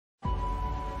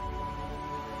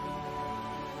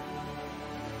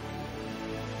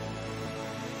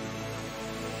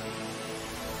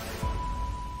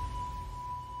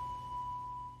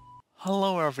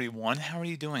Hello everyone, how are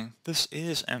you doing? This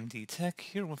is MD Tech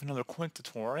here with another quick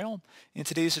tutorial. In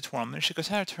today's tutorial, I'm going to show you guys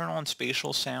how to turn on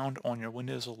spatial sound on your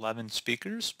Windows 11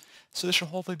 speakers. So this should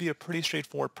hopefully be a pretty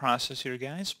straightforward process here,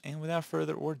 guys. And without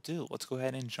further ado, let's go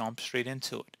ahead and jump straight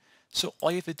into it. So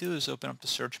all you have to do is open up the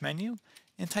search menu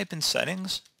and type in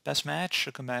settings. Best match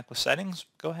should come back with settings.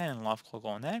 Go ahead and left click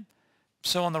on that.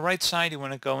 So on the right side, you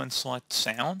want to go and select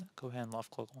sound. Go ahead and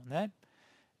left click on that.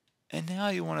 And now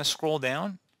you want to scroll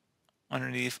down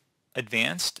underneath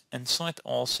Advanced and select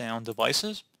all sound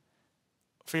devices.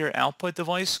 For your output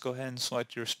device, go ahead and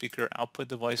select your speaker output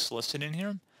device listed in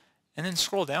here, and then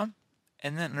scroll down,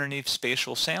 and then underneath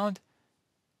spatial sound,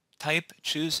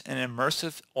 choose an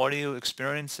immersive audio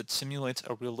experience that simulates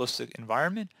a realistic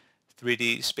environment,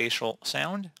 3D spatial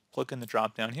sound. Click in the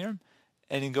drop down here,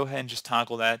 and you can go ahead and just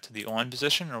toggle that to the on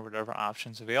position or whatever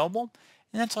options available,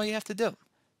 and that's all you have to do.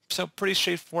 So pretty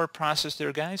straightforward process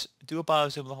there, guys. I do hope I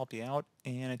was able to help you out,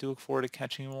 and I do look forward to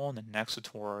catching you all in the next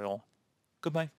tutorial. Goodbye.